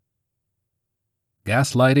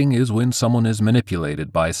Gaslighting is when someone is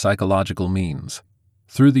manipulated by psychological means.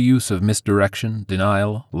 Through the use of misdirection,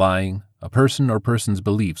 denial, lying, a person or person's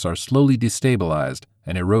beliefs are slowly destabilized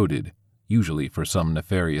and eroded, usually for some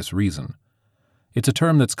nefarious reason. It's a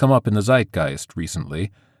term that's come up in the zeitgeist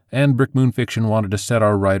recently, and Brick Moon Fiction wanted to set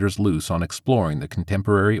our writers loose on exploring the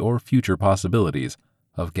contemporary or future possibilities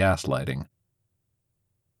of gaslighting.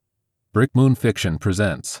 Brick Moon Fiction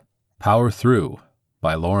presents Power Through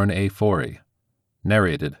by Lauren A. Forey.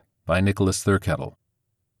 Narrated by Nicholas Thurkettle.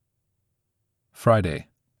 Friday.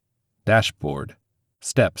 Dashboard.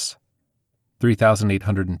 Steps.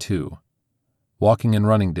 3,802. Walking and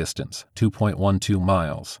running distance, 2.12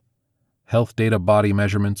 miles. Health data body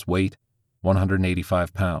measurements, weight,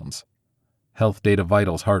 185 pounds. Health data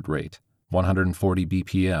vitals heart rate, 140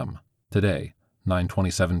 BPM. Today,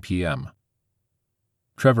 9:27 p.m.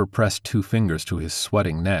 Trevor pressed 2 fingers to his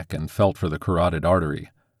sweating neck and felt for the carotid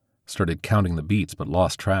artery. Started counting the beats but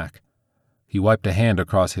lost track. He wiped a hand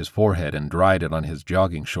across his forehead and dried it on his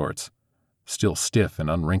jogging shorts, still stiff and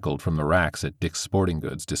unwrinkled from the racks at Dick's Sporting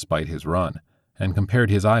Goods despite his run, and compared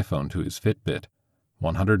his iPhone to his Fitbit.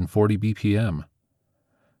 140 BPM.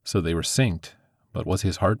 So they were synced, but was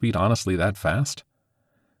his heartbeat honestly that fast?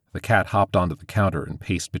 The cat hopped onto the counter and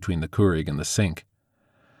paced between the Keurig and the sink.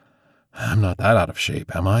 "I'm not that out of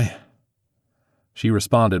shape, am I?" She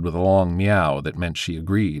responded with a long meow that meant she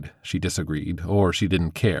agreed, she disagreed, or she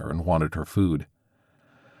didn't care and wanted her food.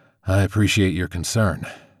 "I appreciate your concern."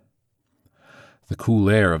 The cool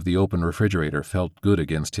air of the open refrigerator felt good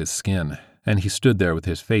against his skin, and he stood there with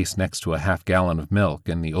his face next to a half-gallon of milk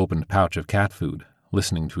and the opened pouch of cat food,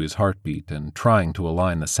 listening to his heartbeat and trying to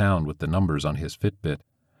align the sound with the numbers on his Fitbit.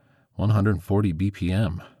 140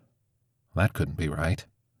 BPM. That couldn't be right.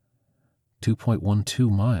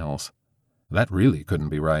 2.12 miles. That really couldn't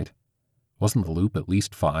be right. Wasn't the loop at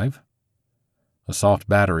least 5? A soft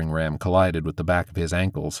battering ram collided with the back of his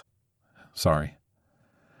ankles. Sorry.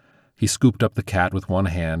 He scooped up the cat with one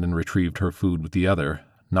hand and retrieved her food with the other,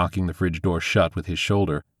 knocking the fridge door shut with his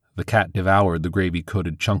shoulder. The cat devoured the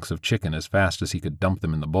gravy-coated chunks of chicken as fast as he could dump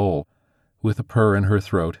them in the bowl. With a purr in her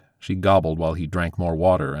throat, she gobbled while he drank more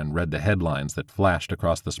water and read the headlines that flashed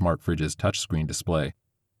across the smart fridge's touchscreen display.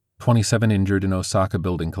 27 injured in Osaka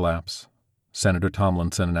building collapse. Senator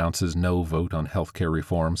Tomlinson announces no vote on healthcare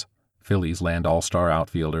reforms. Phillies land all-star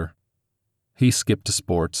outfielder. He skipped to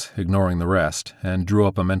sports, ignoring the rest, and drew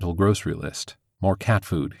up a mental grocery list. More cat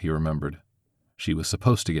food, he remembered. She was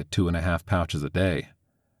supposed to get 2.5 pouches a day.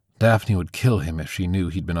 Daphne would kill him if she knew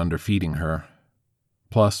he'd been underfeeding her.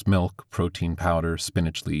 Plus milk, protein powder,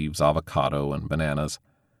 spinach leaves, avocado, and bananas.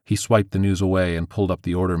 He swiped the news away and pulled up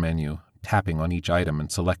the order menu, tapping on each item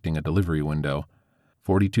and selecting a delivery window.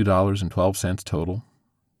 $42.12 total.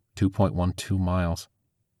 2.12 miles.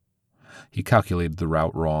 He calculated the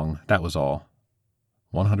route wrong, that was all.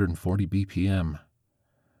 140 BPM.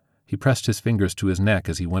 He pressed his fingers to his neck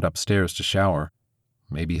as he went upstairs to shower.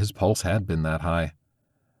 Maybe his pulse had been that high.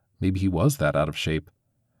 Maybe he was that out of shape.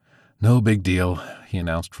 "No big deal," he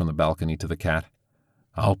announced from the balcony to the cat.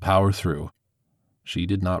 "I'll power through." She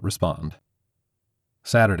did not respond.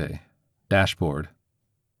 Saturday. Dashboard.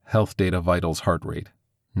 Health data vitals heart rate,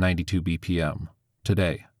 92 BPM.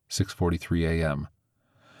 Today, 6:43 a.m.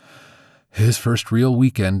 His first real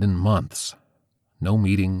weekend in months. No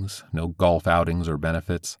meetings, no golf outings or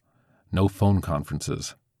benefits, no phone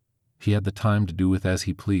conferences. He had the time to do with as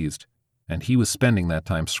he pleased, and he was spending that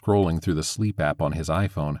time scrolling through the sleep app on his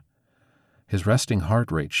iPhone. His resting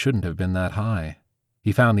heart rate shouldn't have been that high.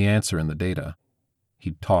 He found the answer in the data.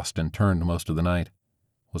 He'd tossed and turned most of the night.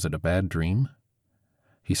 Was it a bad dream?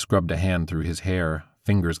 He scrubbed a hand through his hair,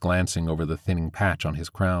 fingers glancing over the thinning patch on his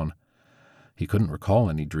crown. He couldn't recall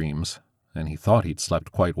any dreams, and he thought he'd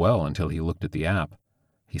slept quite well until he looked at the app.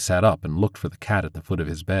 He sat up and looked for the cat at the foot of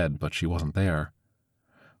his bed, but she wasn't there.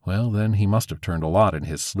 Well, then he must have turned a lot in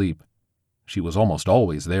his sleep. She was almost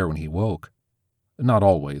always there when he woke. Not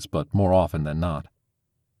always, but more often than not.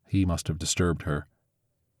 He must have disturbed her.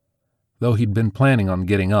 Though he'd been planning on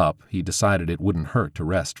getting up, he decided it wouldn't hurt to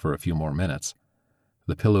rest for a few more minutes.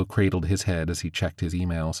 The pillow cradled his head as he checked his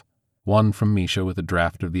emails. One from Misha with a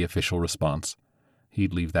draft of the official response.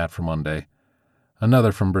 He'd leave that for Monday.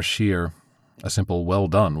 Another from Brashear, a simple "well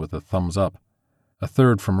done" with a thumbs up. A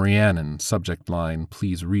third from Rhiannon, subject line,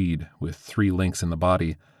 "Please read," with 3 links in the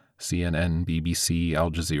body, CNN, BBC,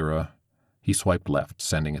 Al Jazeera. He swiped left,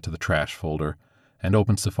 sending it to the trash folder, and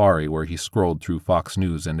opened Safari where he scrolled through Fox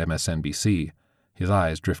News and MSNBC, his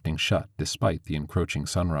eyes drifting shut despite the encroaching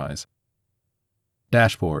sunrise.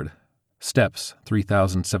 Dashboard. Steps,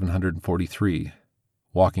 3,743.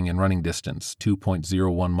 Walking and running distance,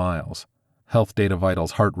 2.01 miles. Health Data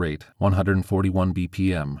Vitals heart rate 141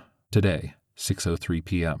 BPM. Today, 6:03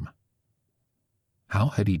 p.m. How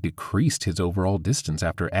had he decreased his overall distance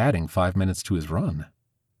after adding 5 minutes to his run?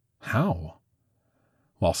 How?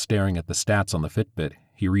 While staring at the stats on the Fitbit,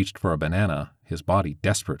 he reached for a banana, his body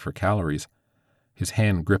desperate for calories. His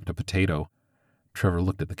hand gripped a potato. Trevor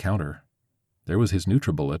looked at the counter. There was his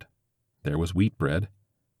NutriBullet. There was wheat bread.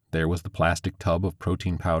 There was the plastic tub of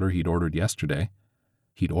protein powder he'd ordered yesterday.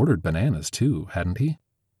 He'd ordered bananas, too, hadn't he?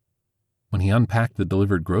 When he unpacked the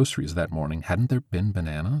delivered groceries that morning, hadn't there been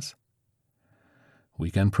bananas?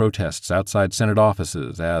 Weekend protests outside Senate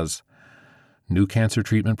offices as new cancer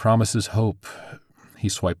treatment promises hope. He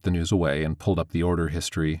swiped the news away and pulled up the order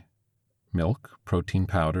history. Milk, protein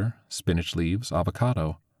powder, spinach leaves,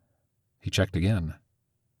 avocado. He checked again.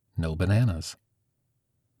 No bananas.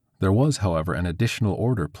 There was, however, an additional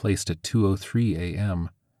order placed at 2:03 a.m.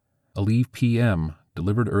 Aleve PM,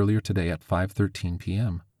 delivered earlier today at 5:13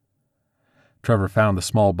 p.m. Trevor found the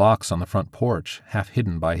small box on the front porch, half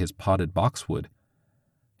hidden by his potted boxwood.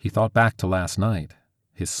 He thought back to last night,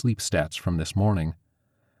 his sleep stats from this morning.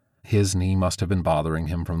 His knee must have been bothering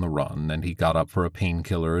him from the run, and he got up for a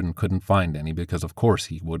painkiller and couldn't find any because of course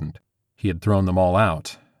he wouldn't. He had thrown them all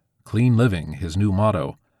out. Clean living, his new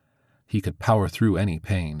motto. He could power through any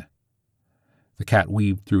pain. The cat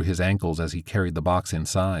weaved through his ankles as he carried the box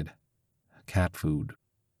inside. Cat food.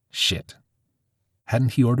 Shit.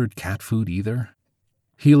 Hadn't he ordered cat food either?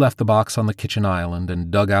 He left the box on the kitchen island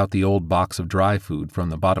and dug out the old box of dry food from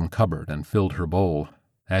the bottom cupboard and filled her bowl.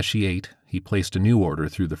 As she ate, he placed a new order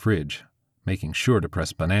through the fridge, making sure to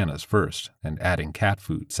press bananas first and adding cat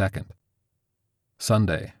food second.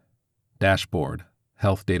 Sunday. Dashboard.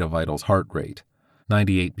 Health Data Vitals heart rate.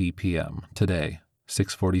 98 BPM. Today,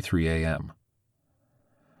 6:43 a.m.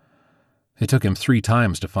 It took him 3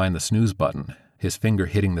 times to find the snooze button, his finger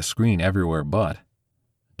hitting the screen everywhere but.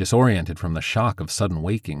 Disoriented from the shock of sudden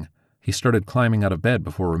waking, he started climbing out of bed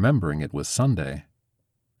before remembering it was Sunday.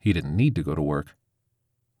 He didn't need to go to work.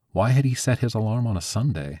 Why had he set his alarm on a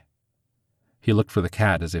Sunday? He looked for the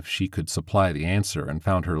cat as if she could supply the answer and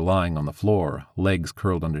found her lying on the floor, legs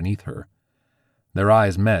curled underneath her. Their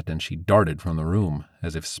eyes met and she darted from the room,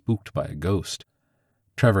 as if spooked by a ghost.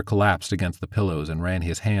 Trevor collapsed against the pillows and ran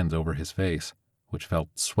his hands over his face, which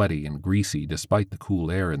felt sweaty and greasy despite the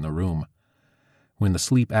cool air in the room. When the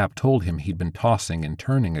sleep app told him he'd been tossing and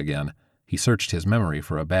turning again, he searched his memory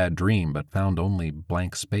for a bad dream but found only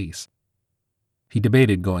blank space. He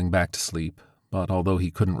debated going back to sleep, but although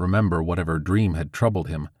he couldn't remember whatever dream had troubled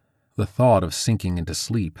him, the thought of sinking into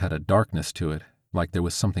sleep had a darkness to it, like there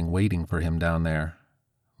was something waiting for him down there,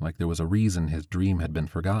 like there was a reason his dream had been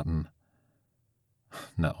forgotten.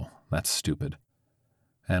 No, that's stupid.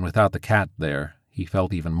 And without the cat there, he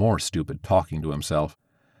felt even more stupid talking to himself.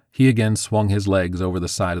 He again swung his legs over the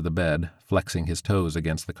side of the bed, flexing his toes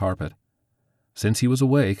against the carpet. Since he was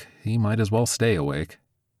awake, he might as well stay awake.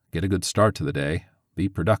 Get a good start to the day, be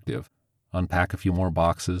productive, unpack a few more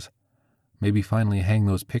boxes, maybe finally hang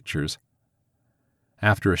those pictures.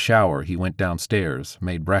 After a shower, he went downstairs,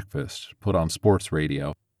 made breakfast, put on sports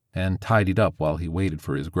radio, and tidied up while he waited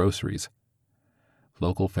for his groceries.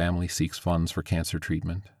 Local family seeks funds for cancer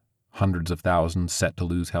treatment. Hundreds of thousands set to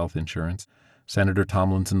lose health insurance. Senator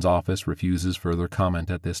Tomlinson's office refuses further comment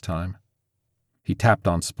at this time. He tapped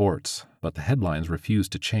on sports, but the headlines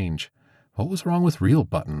refused to change. What was wrong with real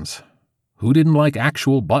buttons? Who didn't like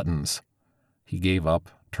actual buttons? He gave up,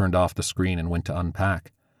 turned off the screen, and went to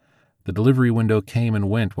unpack. The delivery window came and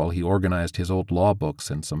went while he organized his old law books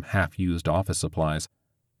and some half-used office supplies.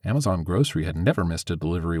 Amazon Grocery had never missed a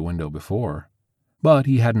delivery window before. But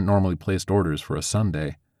he hadn't normally placed orders for a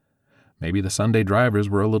Sunday. Maybe the Sunday drivers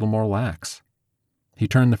were a little more lax. He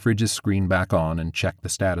turned the fridge's screen back on and checked the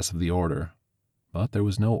status of the order. But there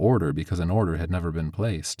was no order because an order had never been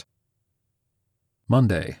placed.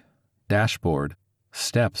 Monday. Dashboard.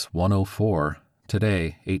 Steps 104.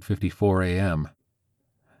 Today, 8:54 a.m.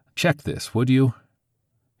 Check this, would you?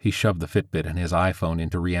 He shoved the Fitbit and his iPhone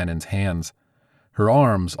into Rhiannon's hands. Her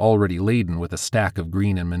arms, already laden with a stack of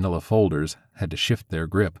green and manila folders, had to shift their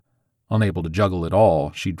grip. Unable to juggle it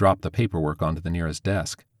all, she dropped the paperwork onto the nearest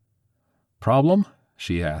desk. Problem?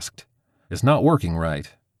 She asked. It's not working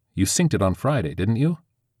right. You synced it on Friday, didn't you?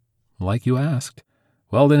 Like you asked.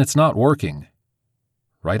 Well, then it's not working.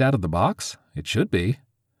 Right out of the box? It should be.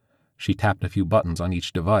 She tapped a few buttons on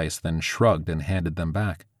each device, then shrugged and handed them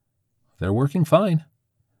back. They're working fine.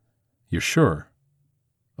 You're sure?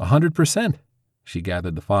 100%. She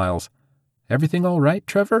gathered the files. Everything all right,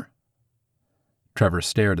 Trevor? Trevor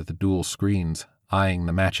stared at the dual screens, eyeing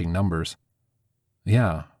the matching numbers.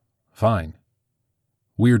 Yeah, fine.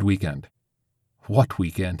 Weird weekend. What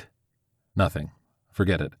weekend? Nothing.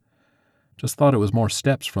 Forget it. Just thought it was more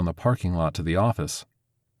steps from the parking lot to the office.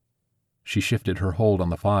 She shifted her hold on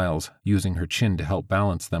the files, using her chin to help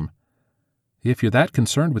balance them. If you're that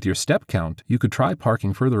concerned with your step count, you could try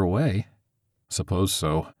parking further away. Suppose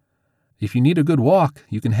so. If you need a good walk,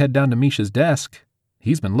 you can head down to Misha's desk.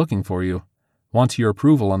 He's been looking for you. Wants your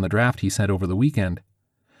approval on the draft he sent over the weekend.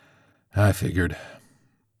 I figured.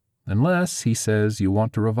 Unless he says you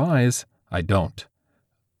want to revise. I don't.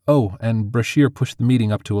 Oh, and Brashear pushed the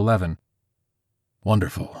meeting up to 11.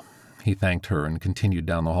 Wonderful. He thanked her and continued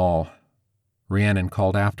down the hall. Rhiannon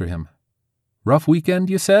called after him. Rough weekend,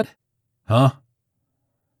 you said? Huh?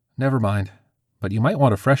 Never mind, but you might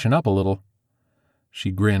want to freshen up a little.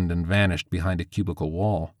 She grinned and vanished behind a cubicle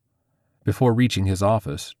wall. Before reaching his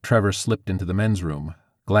office, Trevor slipped into the men's room,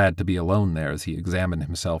 glad to be alone there as he examined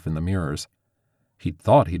himself in the mirrors. He'd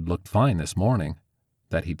thought he'd looked fine this morning,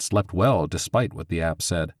 that he'd slept well despite what the app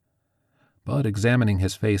said. But examining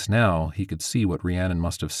his face now, he could see what Rhiannon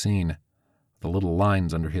must have seen. The little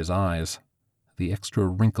lines under his eyes, the extra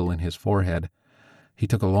wrinkle in his forehead. He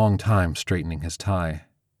took a long time straightening his tie.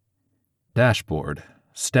 Dashboard.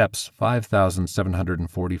 Steps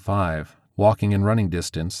 5,745. Walking and running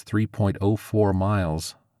distance 3.04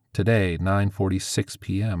 miles. Today, 9:46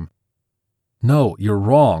 p.m. No, you're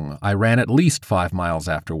wrong. I ran at least 5 miles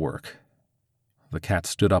after work. The cat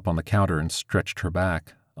stood up on the counter and stretched her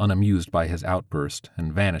back, unamused by his outburst,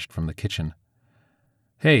 and vanished from the kitchen.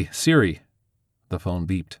 Hey, Siri. The phone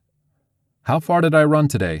beeped. How far did I run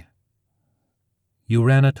today? You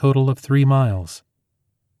ran a total of 3 miles.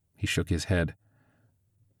 He shook his head.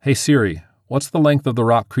 Hey, Siri, what's the length of the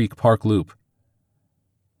Rock Creek Park Loop?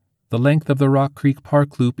 The length of the Rock Creek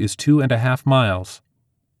Park Loop is 2.5 miles.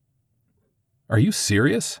 Are you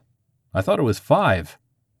serious? I thought it was 5.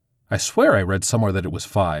 I swear I read somewhere that it was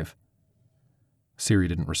 5. Siri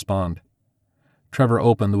didn't respond. Trevor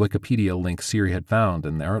opened the Wikipedia link Siri had found,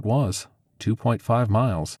 and there it was, 2.5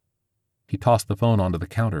 miles. He tossed the phone onto the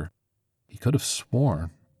counter. He could have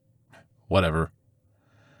sworn. Whatever.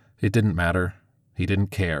 It didn't matter. He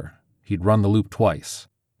didn't care. He'd run the loop twice.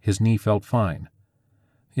 His knee felt fine.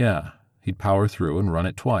 Yeah, he'd power through and run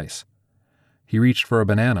it twice. He reached for a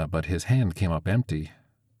banana, but his hand came up empty.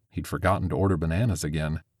 He'd forgotten to order bananas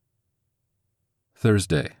again.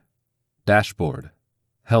 Thursday. Dashboard.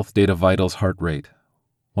 Health data vitals heart rate,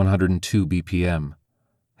 102 BPM.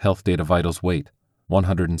 Health data vitals weight,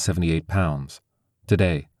 178 pounds.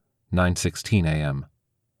 Today, 9:16 a.m.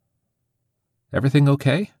 Everything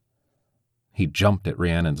okay? He jumped at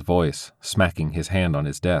Rhiannon's voice, smacking his hand on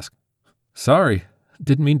his desk. Sorry,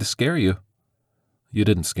 didn't mean to scare you. You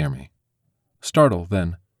didn't scare me. Startle,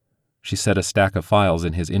 then. She set a stack of files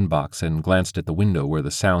in his inbox and glanced at the window where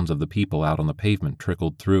the sounds of the people out on the pavement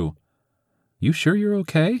trickled through. You sure you're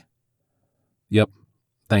okay? Yep.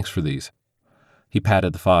 Thanks for these. He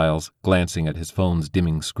patted the files, glancing at his phone's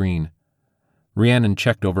dimming screen. Rhiannon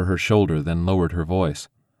checked over her shoulder, then lowered her voice.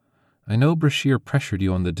 I know Brashear pressured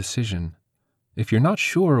you on the decision. If you're not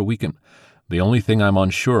sure, we can... The only thing I'm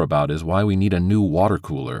unsure about is why we need a new water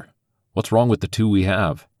cooler. What's wrong with the 2 we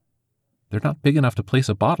have? They're not big enough to place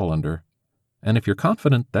a bottle under. And if you're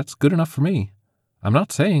confident, that's good enough for me. I'm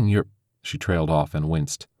not saying you're... She trailed off and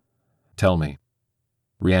winced. Tell me.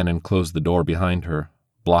 Rhiannon closed the door behind her,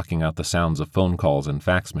 blocking out the sounds of phone calls and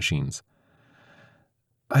fax machines.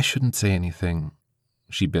 I shouldn't say anything.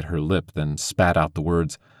 She bit her lip, then spat out the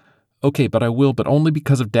words. Okay, but I will, but only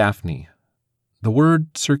because of Daphne. The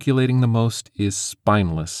word circulating the most is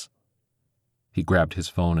spineless. He grabbed his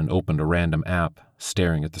phone and opened a random app,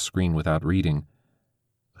 staring at the screen without reading.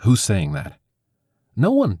 Who's saying that?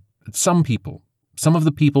 No one. Some people. Some of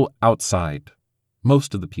the people outside.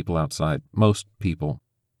 Most of the people outside. Most people.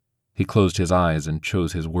 He closed his eyes and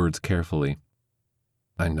chose his words carefully.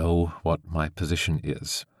 I know what my position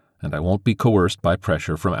is, and I won't be coerced by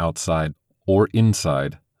pressure from outside or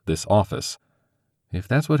inside this office. If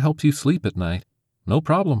that's what helps you sleep at night, no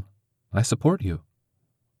problem. I support you.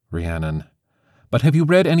 Rhiannon. But have you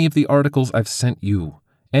read any of the articles I've sent you?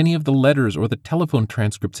 Any of the letters or the telephone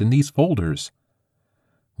transcripts in these folders?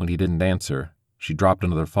 When he didn't answer, she dropped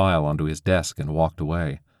another file onto his desk and walked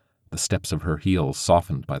away, the steps of her heels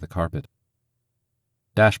softened by the carpet.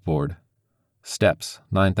 Dashboard. Steps,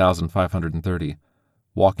 9,530.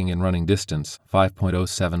 Walking and running distance,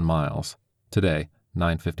 5.07 miles. Today,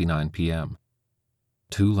 9:59 p.m.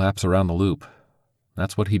 2 laps around the loop.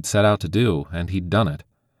 That's what he'd set out to do, and he'd done it.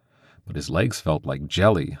 But his legs felt like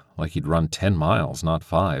jelly, like he'd run 10 miles, not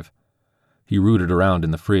 5. He rooted around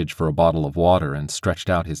in the fridge for a bottle of water and stretched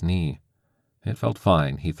out his knee. It felt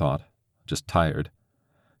fine, he thought, just tired.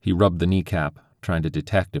 He rubbed the kneecap, trying to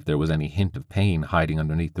detect if there was any hint of pain hiding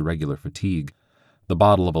underneath the regular fatigue. The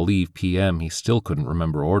bottle of Aleve PM he still couldn't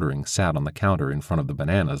remember ordering sat on the counter in front of the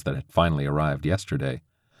bananas that had finally arrived yesterday.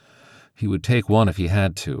 He would take one if he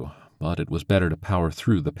had to, but it was better to power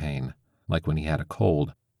through the pain, like when he had a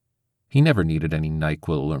cold. He never needed any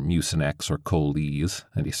NyQuil or Mucinex or Colease,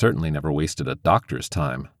 and he certainly never wasted a doctor's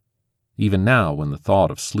time. Even now, when the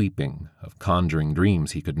thought of sleeping, of conjuring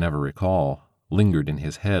dreams he could never recall, lingered in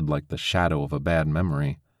his head like the shadow of a bad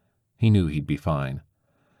memory, he knew he'd be fine.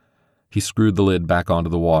 He screwed the lid back onto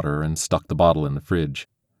the water and stuck the bottle in the fridge.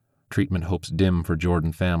 Treatment hopes dim for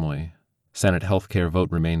Jordan family. Senate healthcare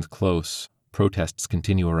vote remains close. Protests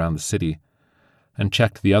continue around the city. And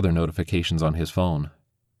checked the other notifications on his phone.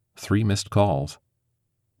 3 missed calls.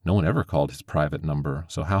 No one ever called his private number,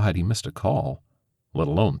 so how had he missed a call? Let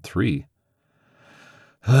alone 3.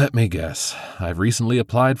 Let me guess. I've recently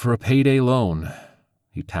applied for a payday loan.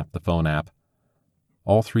 He tapped the phone app.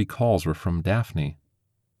 All 3 calls were from Daphne.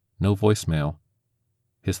 No voicemail.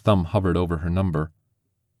 His thumb hovered over her number.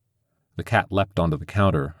 The cat leapt onto the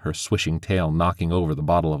counter, her swishing tail knocking over the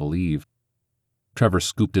bottle of Aleve. Trevor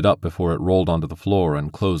scooped it up before it rolled onto the floor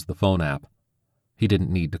and closed the phone app. He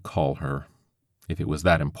didn't need to call her. If it was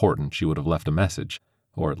that important, she would have left a message,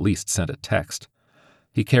 or at least sent a text.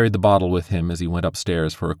 He carried the bottle with him as he went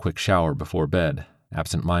upstairs for a quick shower before bed,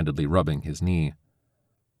 absent-mindedly rubbing his knee.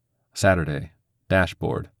 Saturday.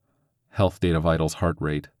 Dashboard. Health data vitals heart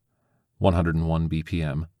rate, 101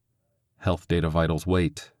 BPM. Health data vitals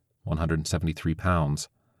weight, 173 pounds.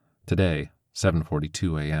 Today,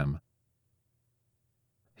 7:42 a.m.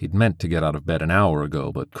 He'd meant to get out of bed an hour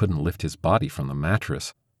ago, but couldn't lift his body from the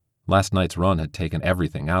mattress. Last night's run had taken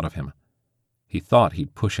everything out of him. He thought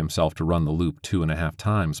he'd push himself to run the loop 2.5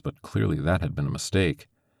 times, but clearly that had been a mistake.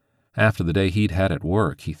 After the day he'd had at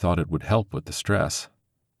work, he thought it would help with the stress.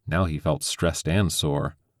 Now he felt stressed and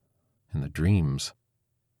sore. And the dreams.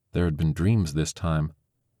 There had been dreams this time.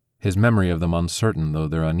 His memory of them uncertain, though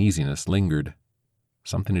their uneasiness lingered.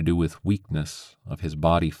 Something to do with weakness, of his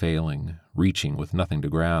body failing, reaching with nothing to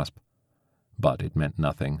grasp. But it meant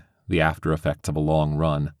nothing, the after effects of a long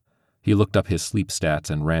run. He looked up his sleep stats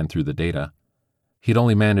and ran through the data. He'd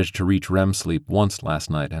only managed to reach REM sleep once last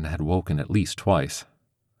night and had woken at least twice.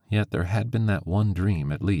 Yet there had been that one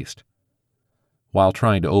dream at least. While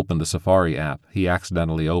trying to open the Safari app, he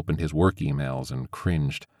accidentally opened his work emails and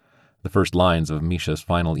cringed. The first lines of Misha's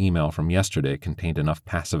final email from yesterday contained enough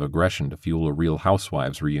passive aggression to fuel a Real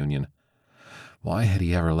Housewives reunion. Why had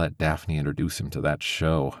he ever let Daphne introduce him to that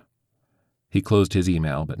show? He closed his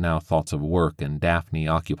email, but now thoughts of work and Daphne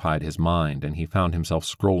occupied his mind, and he found himself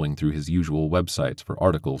scrolling through his usual websites for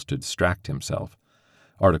articles to distract himself.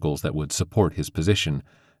 Articles that would support his position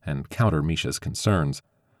and counter Misha's concerns.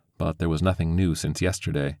 But there was nothing new since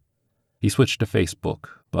yesterday. He switched to Facebook,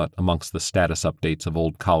 but amongst the status updates of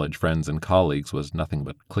old college friends and colleagues was nothing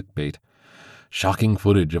but clickbait. Shocking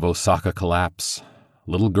footage of Osaka collapse.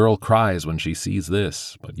 Little girl cries when she sees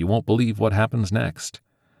this, but you won't believe what happens next.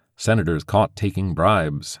 Senators caught taking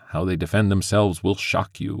bribes. How they defend themselves will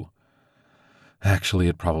shock you. Actually,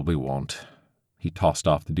 it probably won't. He tossed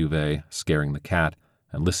off the duvet, scaring the cat,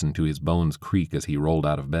 and listened to his bones creak as he rolled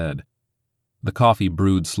out of bed. The coffee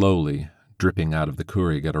brewed slowly, dripping out of the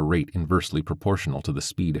Keurig at a rate inversely proportional to the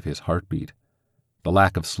speed of his heartbeat. The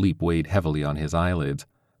lack of sleep weighed heavily on his eyelids,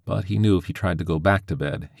 but he knew if he tried to go back to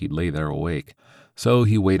bed, he'd lay there awake. So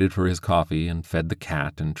he waited for his coffee and fed the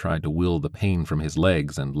cat and tried to will the pain from his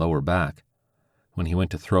legs and lower back. When he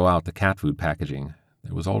went to throw out the cat food packaging,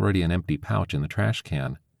 there was already an empty pouch in the trash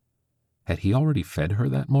can. Had he already fed her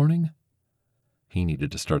that morning? He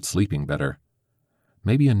needed to start sleeping better.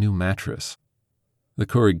 Maybe a new mattress. The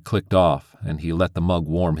Keurig clicked off, and he let the mug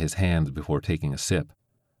warm his hands before taking a sip.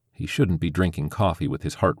 He shouldn't be drinking coffee with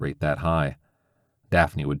his heart rate that high.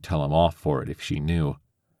 Daphne would tell him off for it if she knew.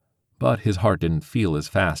 But his heart didn't feel as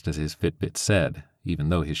fast as his Fitbit said, even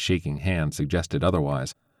though his shaking hand suggested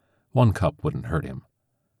otherwise. 1 cup wouldn't hurt him.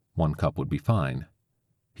 1 cup would be fine.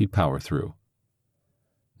 He'd power through.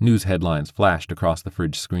 News headlines flashed across the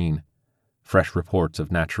fridge screen. Fresh reports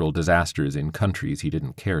of natural disasters in countries he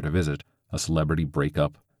didn't care to visit. A celebrity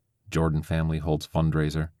breakup. Jordan family holds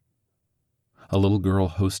fundraiser. A little girl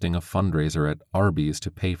hosting a fundraiser at Arby's to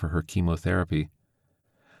pay for her chemotherapy.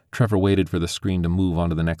 Trevor waited for the screen to move on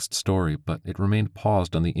to the next story, but it remained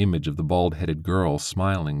paused on the image of the bald-headed girl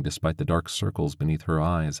smiling despite the dark circles beneath her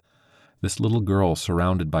eyes. This little girl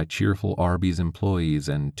surrounded by cheerful Arby's employees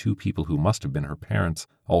and 2 people who must have been her parents,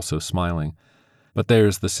 also smiling. But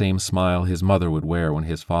there's the same smile his mother would wear when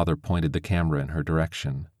his father pointed the camera in her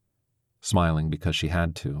direction. Smiling because she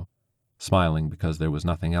had to. Smiling because there was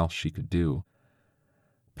nothing else she could do.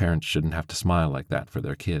 Parents shouldn't have to smile like that for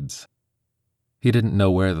their kids. He didn't know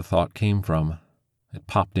where the thought came from. It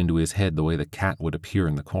popped into his head the way the cat would appear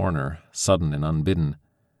in the corner, sudden and unbidden.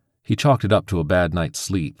 He chalked it up to a bad night's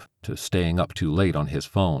sleep, to staying up too late on his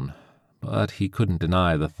phone, but he couldn't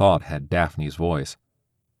deny the thought had Daphne's voice.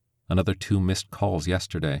 Another 2 missed calls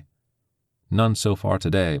yesterday. None so far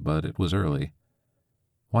today, but it was early.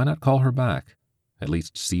 Why not call her back? At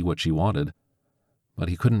least see what she wanted. But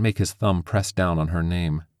he couldn't make his thumb press down on her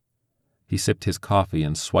name. He sipped his coffee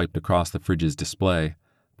and swiped across the fridge's display,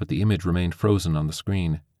 but the image remained frozen on the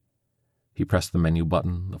screen. He pressed the menu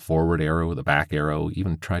button, the forward arrow, the back arrow,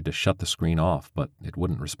 even tried to shut the screen off, but it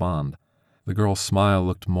wouldn't respond. The girl's smile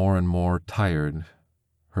looked more and more tired,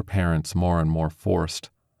 her parents more and more forced.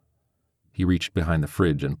 He reached behind the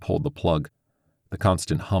fridge and pulled the plug. The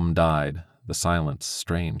constant hum died, the silence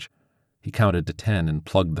strange. He counted to 10 and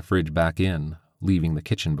plugged the fridge back in, leaving the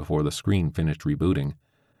kitchen before the screen finished rebooting.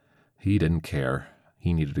 He didn't care.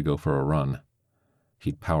 He needed to go for a run.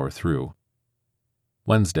 He'd power through.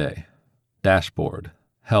 Wednesday. Dashboard.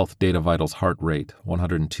 Health Data Vitals heart rate,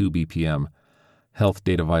 102 BPM. Health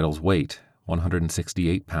Data Vitals weight,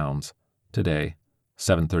 168 pounds. Today,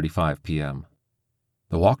 7:35 p.m.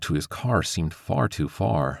 The walk to his car seemed far too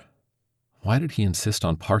far. Why did he insist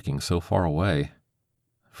on parking so far away?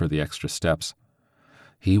 For the extra steps.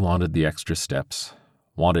 He wanted the extra steps.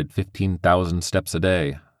 Wanted 15,000 steps a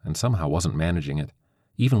day, and somehow wasn't managing it,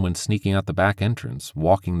 even when sneaking out the back entrance,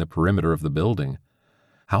 walking the perimeter of the building.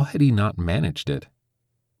 How had he not managed it?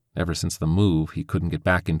 Ever since the move, he couldn't get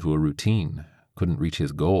back into a routine, couldn't reach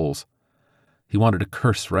his goals. He wanted to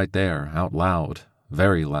curse right there, out loud,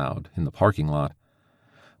 very loud, in the parking lot.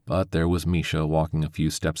 But there was Misha walking a few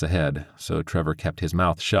steps ahead, so Trevor kept his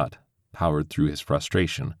mouth shut, powered through his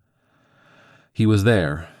frustration. He was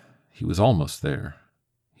there. He was almost there.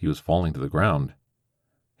 He was falling to the ground.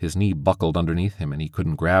 His knee buckled underneath him, and he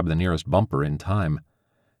couldn't grab the nearest bumper in time.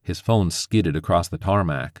 His phone skidded across the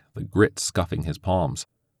tarmac, the grit scuffing his palms.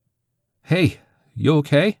 "Hey, you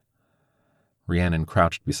okay?" Rhiannon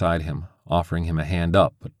crouched beside him, offering him a hand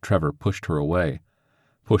up, but Trevor pushed her away,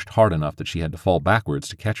 pushed hard enough that she had to fall backwards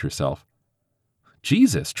to catch herself.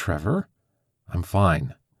 "Jesus, Trevor." "I'm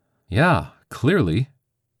fine." "Yeah, clearly."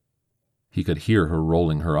 He could hear her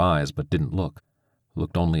rolling her eyes, but didn't looked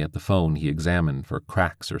only at the phone he examined for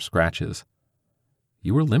cracks or scratches.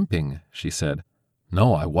 "You were limping," she said.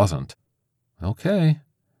 "No, I wasn't." "Okay."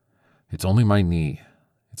 "It's only my knee.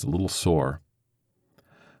 It's a little sore."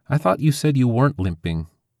 "I thought you said you weren't limping."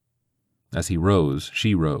 As he rose,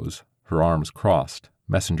 she rose, her arms crossed,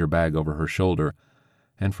 messenger bag over her shoulder,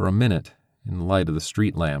 and for a minute, in the light of the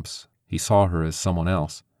street lamps, he saw her as someone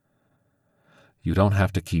else. "You don't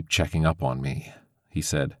have to keep checking up on me," he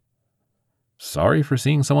said. "Sorry for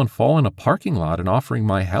seeing someone fall in a parking lot and offering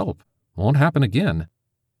my help. Won't happen again."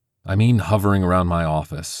 "I mean hovering around my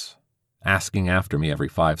office, asking after me every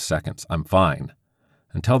 5 seconds. I'm fine.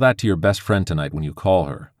 And tell that to your best friend tonight when you call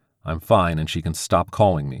her. I'm fine and she can stop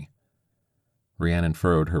calling me." Rhiannon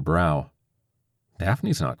furrowed her brow.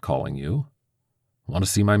 "Daphne's not calling you. Want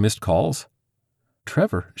to see my missed calls?"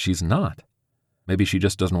 "Trevor, she's not." "Maybe she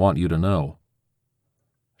just doesn't want you to know."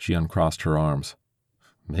 She uncrossed her arms.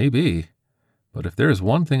 "Maybe. But if there is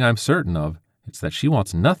one thing I'm certain of, it's that she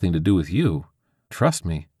wants nothing to do with you. Trust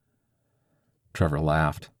me." Trevor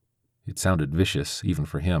laughed. It sounded vicious, even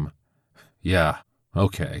for him. "Yeah,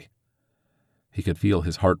 okay." He could feel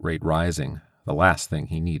his heart rate rising, the last thing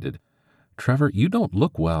he needed. "Trevor, you don't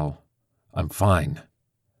look well." "I'm fine."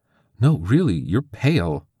 "No, really, you're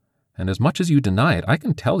pale. And as much as you deny it, I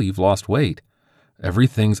can tell you've lost weight."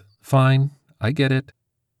 "Everything's fine. I get it."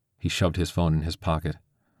 He shoved his phone in his pocket.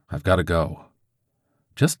 "I've got to go."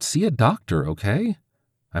 "Just see a doctor, okay?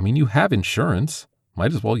 I mean, you have insurance.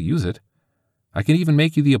 Might as well use it. I can even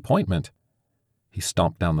make you the appointment." He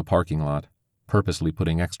stomped down the parking lot, purposely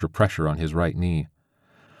putting extra pressure on his right knee.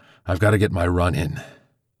 "I've got to get my run in."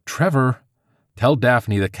 "Trevor, tell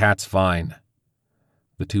Daphne the cat's fine."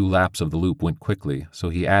 The 2 laps of the loop went quickly, so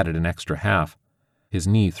he added an extra half. His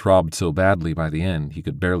knee throbbed so badly by the end he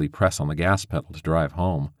could barely press on the gas pedal to drive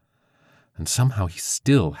home. And somehow he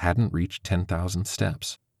still hadn't reached 10,000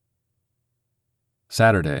 steps.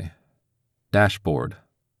 Saturday. Dashboard.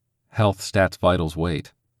 Health Stats Vitals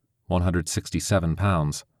weight, 167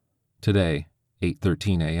 pounds. Today,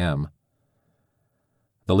 8:13 a.m.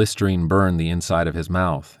 The Listerine burned the inside of his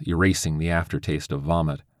mouth, erasing the aftertaste of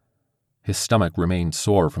vomit. His stomach remained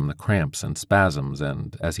sore from the cramps and spasms,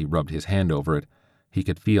 and as he rubbed his hand over it, he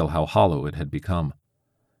could feel how hollow it had become.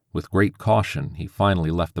 With great caution, he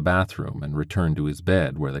finally left the bathroom and returned to his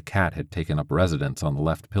bed where the cat had taken up residence on the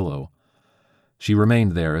left pillow. She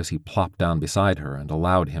remained there as he plopped down beside her and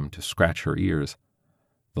allowed him to scratch her ears.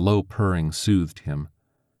 The low purring soothed him,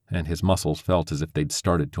 and his muscles felt as if they'd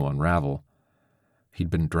started to unravel. He'd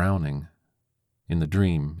been drowning. In the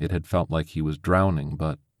dream, it had felt like he was drowning,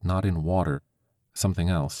 but not in water, something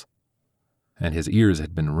else. And his ears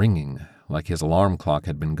had been ringing, like his alarm clock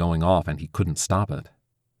had been going off, and he couldn't stop it.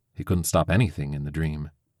 He couldn't stop anything in the dream.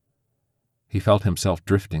 He felt himself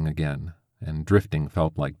drifting again, and drifting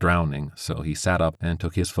felt like drowning, so he sat up and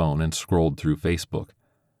took his phone and scrolled through Facebook.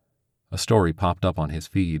 A story popped up on his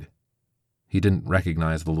feed. He didn't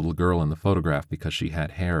recognize the little girl in the photograph because she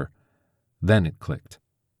had hair. Then it clicked.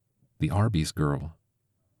 The Arby's girl.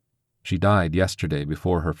 She died yesterday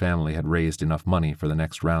before her family had raised enough money for the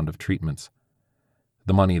next round of treatments.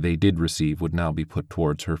 The money they did receive would now be put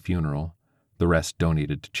towards her funeral, the rest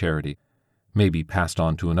donated to charity, maybe passed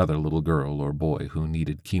on to another little girl or boy who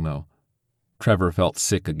needed chemo. Trevor felt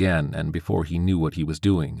sick again, and before he knew what he was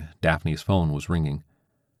doing, Daphne's phone was ringing.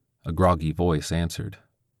 A groggy voice answered.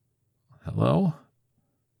 "Hello?"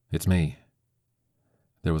 "It's me."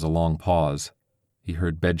 There was a long pause. He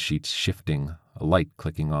heard bedsheets shifting, a light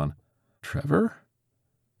clicking on. "Trevor?"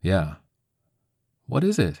 "Yeah." "What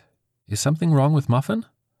is it? Is something wrong with Muffin?"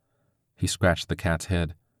 He scratched the cat's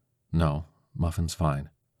head. "No, Muffin's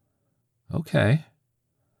fine." "Okay."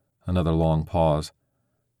 Another long pause.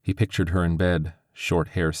 He pictured her in bed, short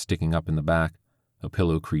hair sticking up in the back, a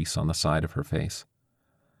pillow crease on the side of her face.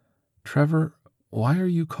 "Trevor, why are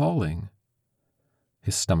you calling?"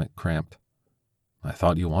 His stomach cramped. "I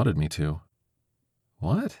thought you wanted me to."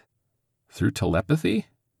 "What? Through telepathy?"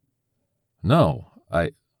 "No,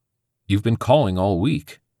 You've been calling all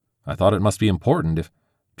week. I thought it must be important if—"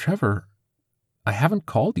 "Trevor, I haven't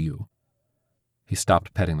called you." He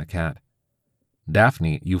stopped petting the cat.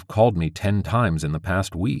 "Daphne, you've called me 10 times in the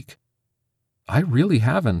past week." "I really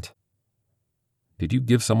haven't." "Did you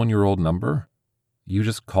give someone your old number? You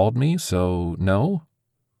just called me, so no?"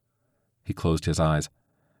 He closed his eyes.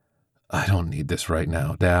 "I don't need this right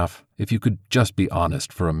now, Daph. If you could just be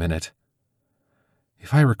honest for a minute."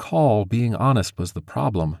 "If I recall, being honest was the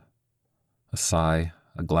problem." A sigh,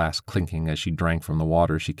 a glass clinking as she drank from the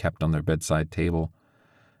water she kept on their bedside table.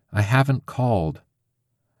 "I haven't called."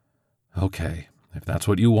 "Okay, if that's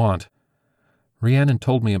what you want." "Rhiannon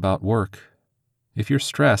told me about work. If you're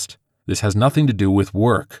stressed—" "This has nothing to do with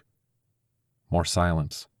work." More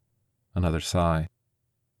silence. Another sigh.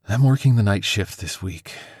 "I'm working the night shift this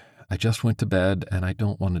week. I just went to bed, and I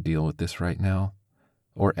don't want to deal with this right now.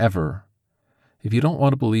 Or ever. If you don't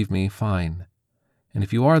want to believe me, fine. And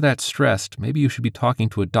if you are that stressed, maybe you should be talking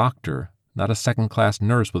to a doctor, not a second-class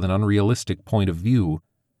nurse with an unrealistic point of view."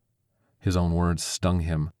 His own words stung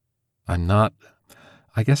him.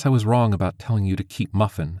 I guess I was wrong about telling you to keep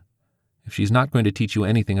Muffin. If she's not going to teach you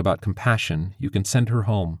anything about compassion, you can send her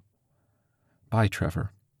home. Bye,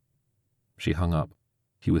 Trevor." She hung up.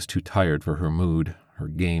 He was too tired for her mood, her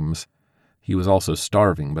games. He was also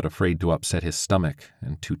starving but afraid to upset his stomach,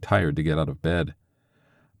 and too tired to get out of bed.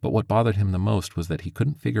 But what bothered him the most was that he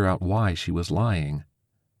couldn't figure out why she was lying.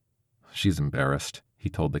 "She's embarrassed," he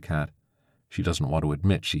told the cat. "She doesn't want to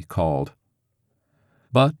admit she called."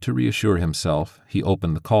 But to reassure himself, he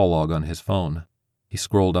opened the call log on his phone. He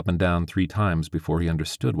scrolled up and down 3 times before he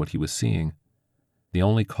understood what he was seeing. The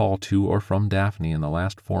only call to or from Daphne in the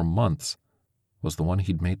last 4 months was the one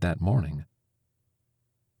he'd made that morning.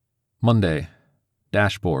 Monday.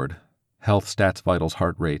 Dashboard. Health Stats Vitals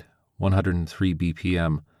heart rate, 103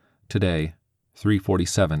 BPM. Today,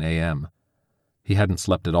 3:47 a.m. He hadn't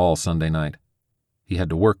slept at all Sunday night. He had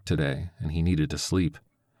to work today, and he needed to sleep.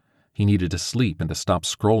 He needed to sleep and to stop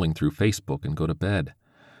scrolling through Facebook and go to bed.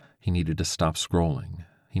 He needed to stop scrolling.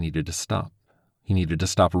 He needed to stop. He needed to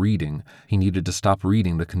stop reading. He needed to stop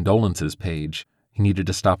reading the condolences page. He needed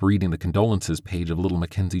to stop reading the condolences page of little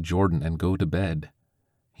Mackenzie Jordan and go to bed.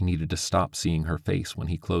 He needed to stop seeing her face when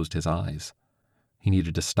he closed his eyes. He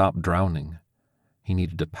needed to stop drowning. He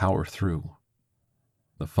needed to power through.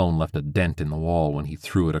 The phone left a dent in the wall when he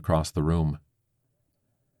threw it across the room.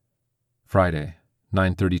 Friday,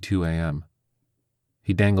 9:32 a.m.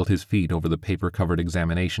 He dangled his feet over the paper-covered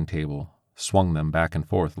examination table, swung them back and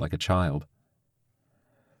forth like a child.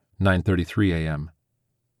 9:33 a.m.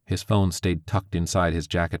 His phone stayed tucked inside his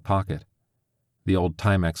jacket pocket. The old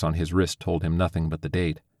Timex on his wrist told him nothing but the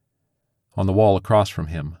date. On the wall across from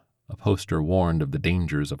him, a poster warned of the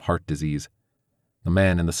dangers of heart disease. The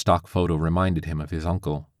man in the stock photo reminded him of his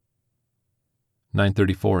uncle.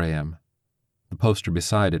 9:34 a.m. The poster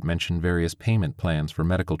beside it mentioned various payment plans for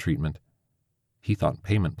medical treatment. He thought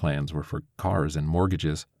payment plans were for cars and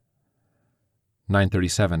mortgages.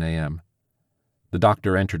 9:37 a.m. The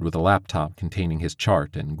doctor entered with a laptop containing his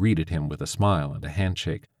chart and greeted him with a smile and a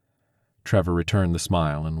handshake. Trevor returned the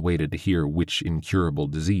smile and waited to hear which incurable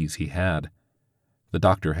disease he had. The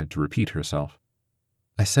doctor had to repeat herself.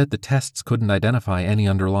 "I said the tests couldn't identify any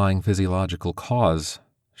underlying physiological cause."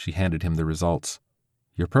 She handed him the results.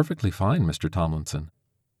 "You're perfectly fine, Mr. Tomlinson."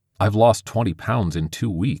 "I've lost 20 pounds in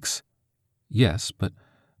 2 weeks." "Yes, but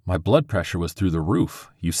my blood pressure was through the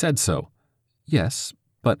roof. You said so." "Yes,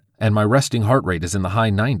 but and my resting heart rate is in the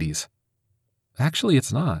high 90s. Actually,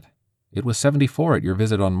 it's not. It was 74 at your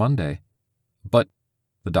visit on Monday." "But,"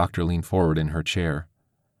 the doctor leaned forward in her chair,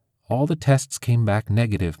 "all the tests came back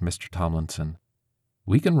negative, Mr. Tomlinson.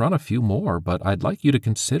 We can run a few more, but I'd like you to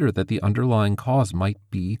consider that the underlying cause might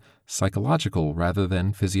be psychological rather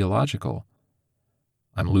than physiological."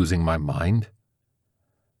 "I'm losing my mind?"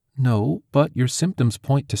 "No, but your symptoms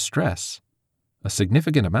point to stress. A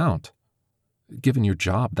significant amount. Given your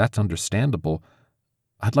job, that's understandable.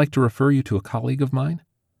 I'd like to refer you to a colleague of mine."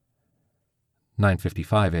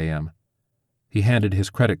 9:55 a.m. He handed his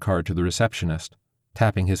credit card to the receptionist,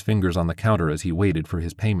 tapping his fingers on the counter as he waited for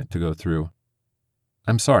his payment to go through.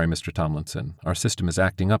 "I'm sorry, Mr. Tomlinson. Our system is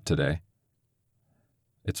acting up today."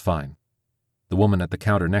 "It's fine." The woman at the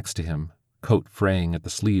counter next to him, coat fraying at the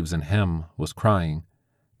sleeves and hem, was crying,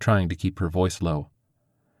 trying to keep her voice low.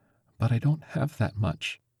 "But I don't have that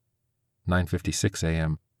much." 9:56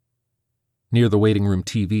 a.m. Near the waiting room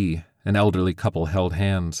TV, an elderly couple held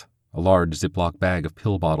hands, a large Ziploc bag of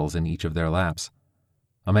pill bottles in each of their laps.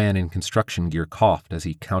 A man in construction gear coughed as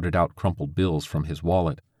he counted out crumpled bills from his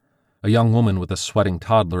wallet. A young woman with a sweating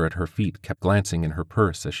toddler at her feet kept glancing in her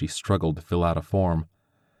purse as she struggled to fill out a form.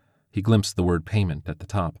 He glimpsed the word payment at the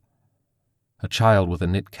top. A child with a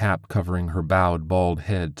knit cap covering her bowed, bald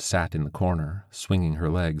head sat in the corner, swinging her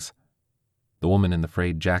legs. The woman in the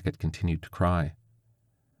frayed jacket continued to cry.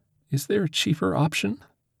 "Is there a cheaper option?"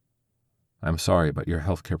 "I'm sorry, but your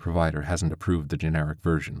healthcare provider hasn't approved the generic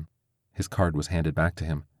version." His card was handed back to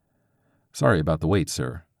him. "Sorry about the wait,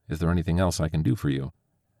 sir. Is there anything else I can do for you?"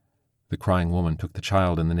 The crying woman took the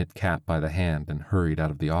child in the knit cap by the hand and hurried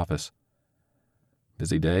out of the office.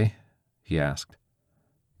 "Busy day?" he asked.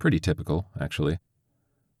 "Pretty typical, actually.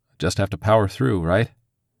 Just have to power through, right?"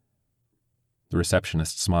 The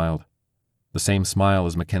receptionist smiled. The same smile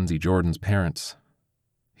as Mackenzie Jordan's parents.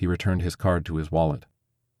 He returned his card to his wallet.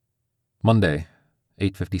 Monday,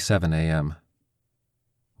 8:57 a.m.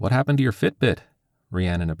 "What happened to your Fitbit?"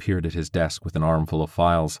 Rhiannon appeared at his desk with an armful of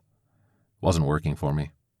files. "Wasn't working for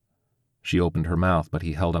me." She opened her mouth, but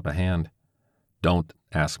he held up a hand. "Don't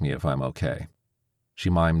ask me if I'm okay." She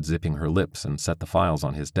mimed zipping her lips and set the files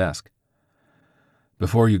on his desk.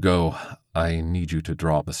 "Before you go, I need you to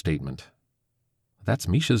draw up a statement." "That's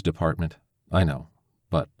Misha's department." "I know,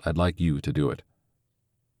 but I'd like you to do it."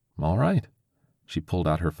 "All right." She pulled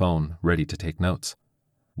out her phone, ready to take notes.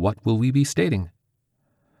 "What will we be stating?"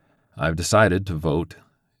 "I've decided to vote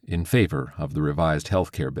in favor of the revised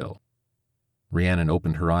health care bill." Rhiannon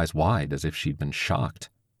opened her eyes wide as if she'd been shocked.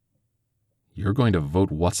 "You're going to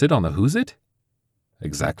vote what's it on the who's it?"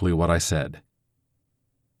 "Exactly what I said."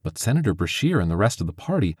 "But Senator Brashear and the rest of the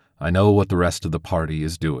party—" "I know what the rest of the party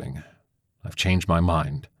is doing. I've changed my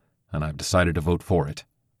mind, and I've decided to vote for it."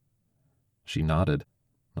 She nodded.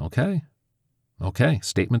 Okay,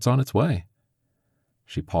 statement's on its way."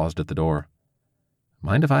 She paused at the door.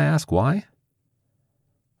 "Mind if I ask why?"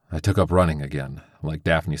 "I took up running again, like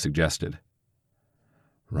Daphne suggested."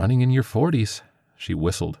 "Running in your 40s, she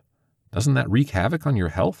whistled. "Doesn't that wreak havoc on your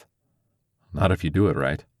health?" "Not if you do it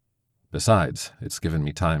right. Besides, it's given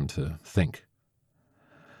me time to think."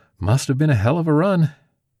 "Must have been a hell of a run."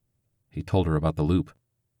 He told her about the loop.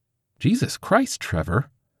 "Jesus Christ, Trevor.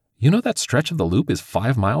 You know that stretch of the loop is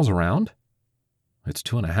 5 miles around?" "It's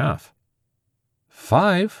 2.5.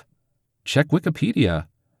 5? Check Wikipedia.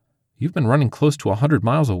 You've been running close to 100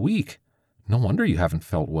 miles a week. No wonder you haven't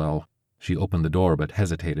felt well." She opened the door but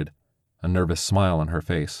hesitated, a nervous smile on her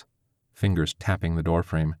face, fingers tapping the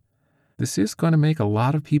doorframe. "This is going to make a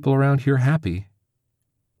lot of people around here happy."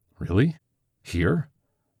 "Really? Here?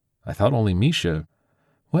 I thought only Misha—"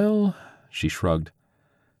 "Well," she shrugged,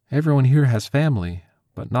 "everyone here has family,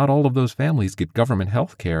 but not all of those families get government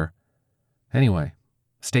health care. Anyway,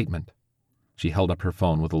 statement." She held up her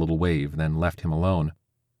phone with a little wave, then left him alone.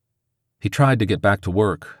 He tried to get back to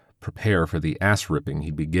work, prepare for the ass-ripping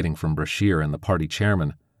he'd be getting from Brashear and the party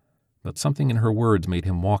chairman, but something in her words made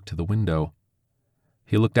him walk to the window.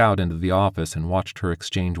 He looked out into the office and watched her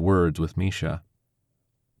exchange words with Misha.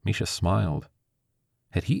 Misha smiled.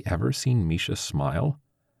 Had he ever seen Misha smile?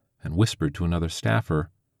 And whispered to another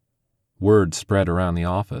staffer. Word spread around the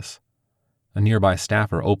office. A nearby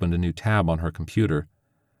staffer opened a new tab on her computer.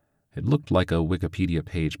 It looked like a Wikipedia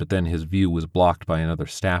page, but then his view was blocked by another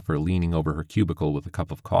staffer leaning over her cubicle with a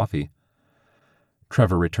cup of coffee.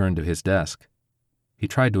 Trevor returned to his desk. He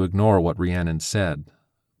tried to ignore what Rhiannon said,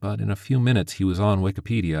 but in a few minutes he was on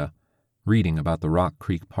Wikipedia, reading about the Rock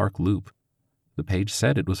Creek Park Loop. The page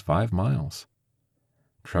said it was 5 miles.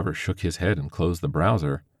 Trevor shook his head and closed the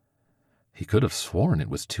browser. He could have sworn it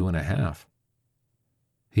was 2.5.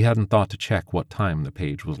 He hadn't thought to check what time the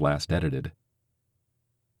page was last edited.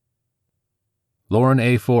 Lauren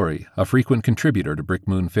A. Forey, a frequent contributor to Brick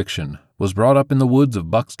Moon Fiction, was brought up in the woods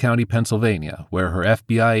of Bucks County, Pennsylvania, where her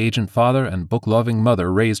FBI agent father and book-loving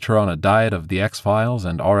mother raised her on a diet of The X-Files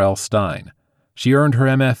and R.L. Stine. She earned her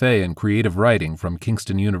MFA in creative writing from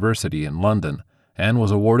Kingston University in London and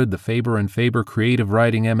was awarded the Faber and Faber Creative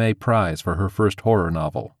Writing MA Prize for her first horror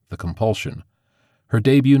novel, The Compulsion. Her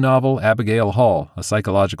debut novel, Abigail Hall, a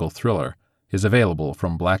psychological thriller, is available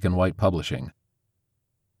from Black and White Publishing.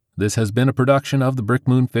 This has been a production of the Brick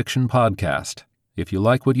Moon Fiction Podcast. If you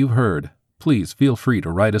like what you've heard, please feel free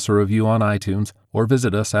to write us a review on iTunes or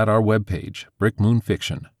visit us at our webpage,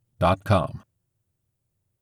 brickmoonfiction.com.